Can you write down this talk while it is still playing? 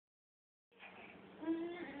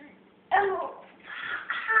Oh,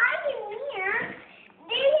 pioneer.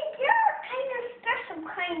 They're kind of special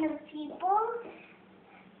kind of people.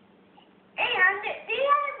 And they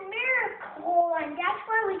had a miracle, and that's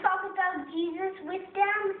why we talk about Jesus with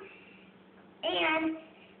them. And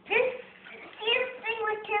this thing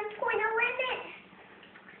with 10.0 in it,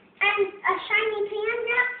 and a shiny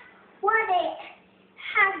panda, where they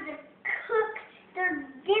have to cook their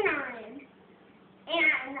dinner in,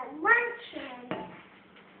 and lunch in.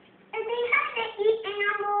 And they had to eat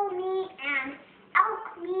animal meat and elk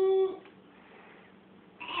meat.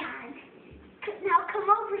 And now come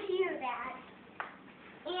over here, Dad.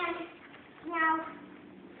 And now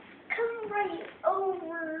come right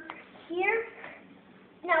over here.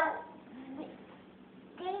 Now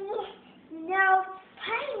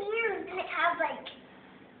pioneers have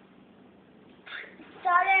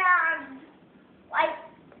started out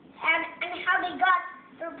and how they got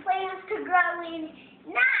their plants to grow in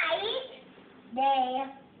night.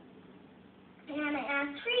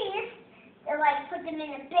 And trees, they put them in a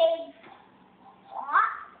big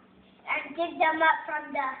pot and dig them up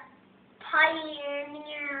from the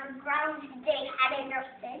pioneer grounds they had in their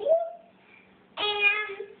city.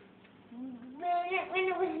 And when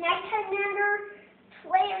it was nighttime, their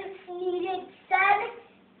plants needed sun,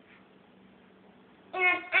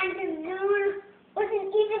 and the moon wasn't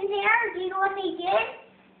even there. Do you know what they